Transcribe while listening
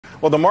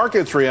Well, the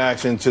market's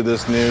reaction to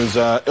this news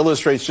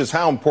illustrates just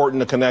how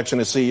important a connection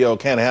a CEO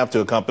can have to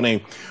a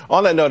company.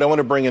 On that note, I want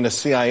to bring in the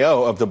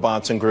CIO of the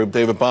Bahnsen Group,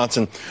 David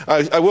Bahnsen.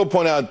 I will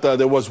point out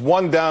there was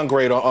one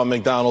downgrade on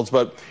McDonald's,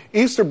 but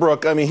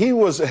Easterbrook, I mean, he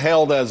was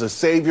hailed as a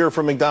savior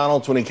for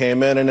McDonald's when he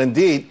came in, and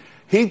indeed,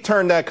 he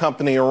turned that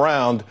company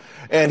around.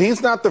 And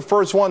he's not the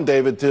first one,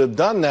 David, to have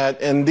done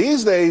that. And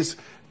these days,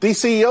 these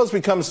CEOs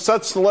become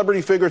such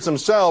celebrity figures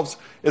themselves,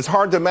 it's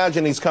hard to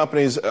imagine these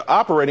companies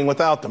operating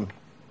without them.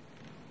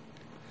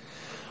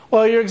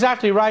 Well, you're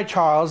exactly right,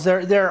 Charles.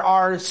 There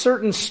are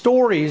certain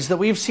stories that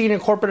we've seen in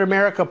corporate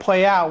America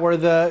play out where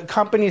the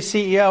company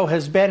CEO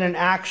has been an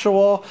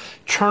actual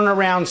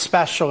turnaround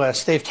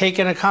specialist. They've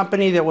taken a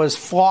company that was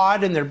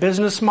flawed in their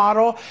business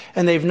model,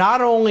 and they've not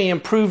only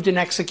improved in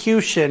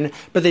execution,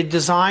 but they've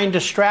designed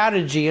a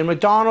strategy. And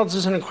McDonald's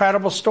is an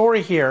incredible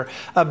story here.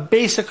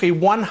 Basically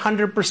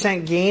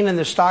 100% gain in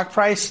the stock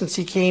price since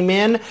he came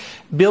in,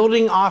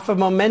 building off of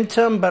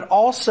momentum, but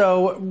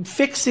also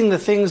fixing the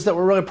things that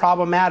were really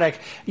problematic.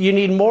 You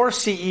need more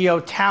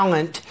CEO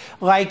talent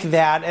like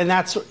that, and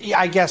that's,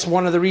 I guess,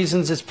 one of the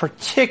reasons it's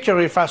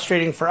particularly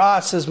frustrating for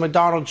us as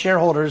McDonald's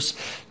shareholders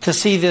to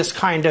see this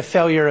kind of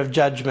failure of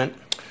judgment.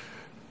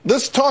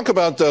 Let's talk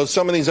about, though,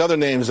 some of these other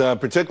names,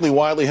 particularly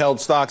widely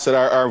held stocks that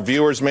our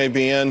viewers may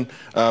be in.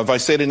 If I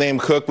say the name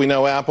Cook, we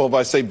know Apple. If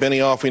I say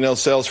Benioff, we know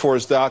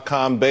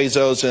Salesforce.com,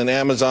 Bezos and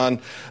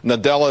Amazon,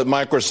 Nadella at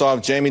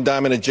Microsoft, Jamie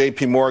Dimon at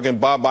JP Morgan,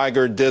 Bob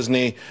Iger at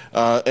Disney,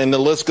 and the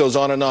list goes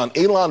on and on.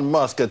 Elon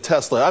Musk at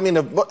Tesla. I mean,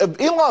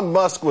 if Elon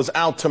Musk was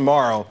out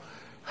tomorrow,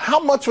 how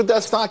much would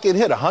that stock get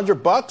hit?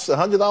 $100,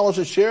 $100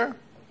 a share?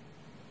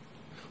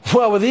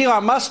 Well, with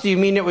Elon Musk, do you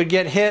mean it would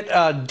get hit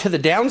to the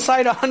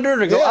downside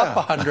 100 or go up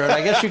 100?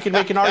 I guess you could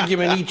make an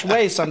argument each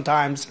way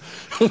sometimes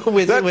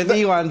with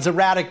Elon's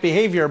erratic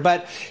behavior.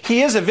 But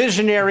he is a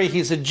visionary.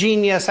 He's a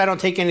genius. I don't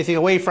take anything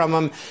away from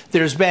him.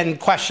 There's been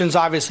questions,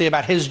 obviously,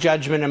 about his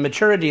judgment and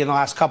maturity in the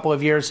last couple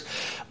of years.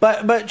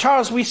 But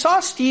Charles, we saw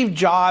Steve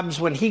Jobs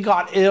when he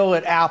got ill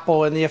at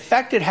Apple and the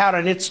effect it had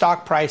on its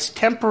stock price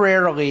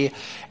temporarily.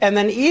 And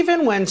then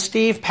even when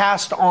Steve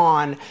passed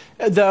on,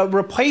 the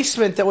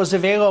replacement that was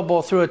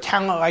available through a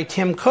talent like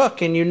Tim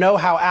Cook, and you know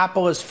how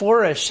Apple has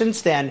flourished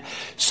since then.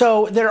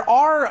 So there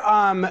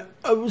are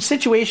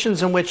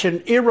situations in which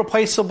an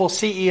irreplaceable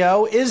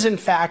CEO is in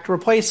fact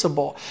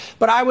replaceable.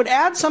 But I would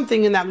add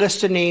something in that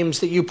list of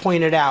names that you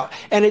pointed out,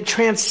 and it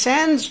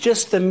transcends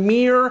just the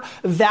mere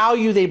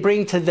value they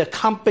bring to the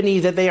company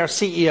that they are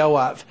CEO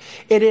of.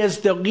 It is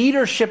the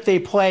leadership they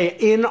play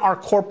in our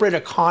corporate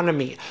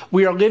economy.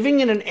 We are living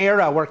in an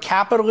era where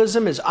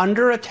capitalism is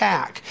under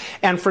attack,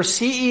 and for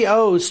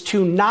CEOs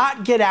to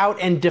not get out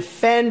and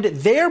defend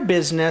their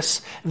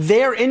business,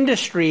 their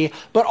industry,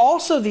 but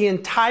also the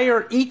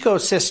entire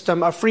ecosystem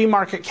of free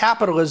market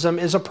capitalism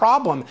is a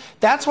problem.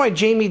 That's why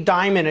Jamie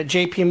Dimon at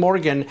JP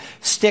Morgan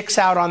sticks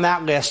out on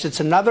that list. It's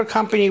another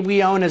company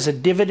we own as a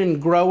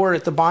dividend grower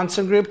at the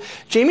Bahnsen Group.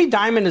 Jamie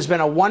Dimon has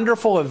been a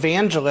wonderful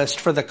evangelist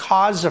for the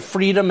cause of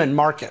freedom and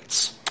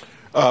markets.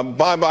 Bob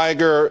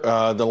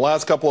Iger, the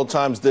last couple of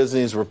times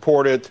Disney's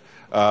reported,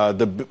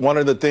 one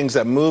of the things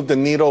that moved the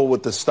needle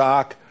with the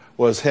stock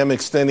was him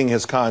extending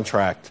his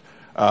contract.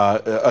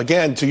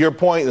 Again, to your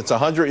point, it's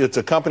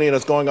a company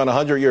that's going on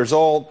 100 years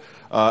old.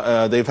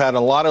 They've had a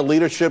lot of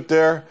leadership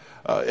there,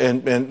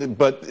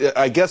 but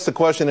I guess the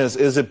question is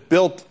it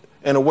built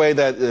in a way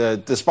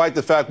that, despite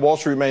the fact Wall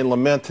Street may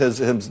lament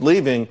him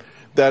leaving,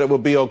 that it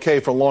would be okay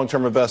for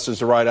long-term investors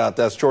to ride out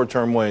that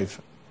short-term wave?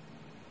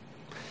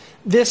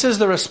 This is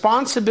the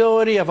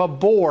responsibility of a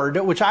board,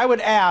 which I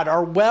would add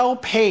are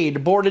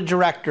well-paid board of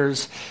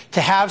directors,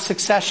 to have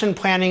succession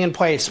planning in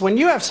place. When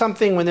you have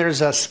something, when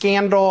there's a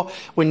scandal,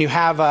 when you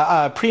have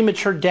a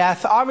premature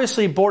death,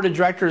 obviously board of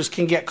directors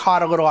can get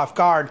caught a little off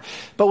guard.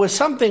 But with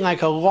something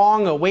like a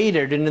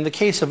long-awaited, and in the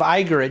case of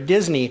Iger at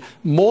Disney,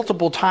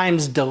 multiple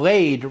times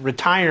delayed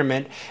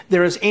retirement,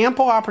 there is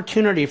ample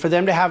opportunity for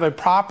them to have a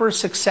proper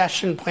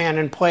succession plan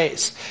in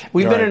place.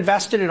 We've been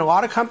invested in a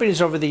lot of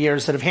companies over the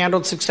years that have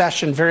handled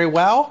succession very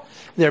well.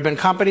 There have been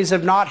companies that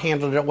have not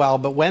handled it well,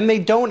 but when they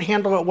don't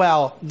handle it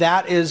well,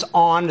 that is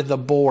on the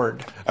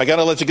board. I got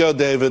to let you go,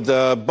 David,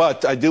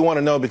 but I do want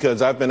to know,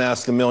 because I've been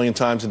asked a million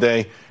times a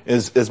day,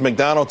 is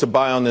McDonald's to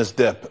buy on this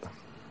dip?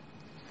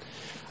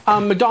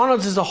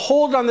 McDonald's is a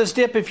hold on this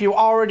dip if you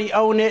already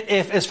own it.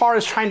 As far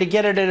as trying to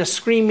get it at a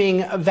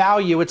screaming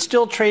value, it's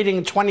still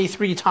trading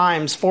 23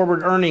 times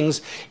forward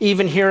earnings,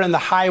 even here in the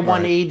high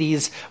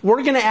 180s.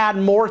 We're going to add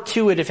more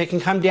to it if it can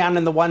come down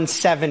in the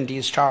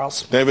 170s,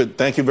 Charles. David,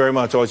 thank you very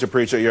much. Always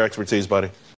appreciate your expertise, buddy.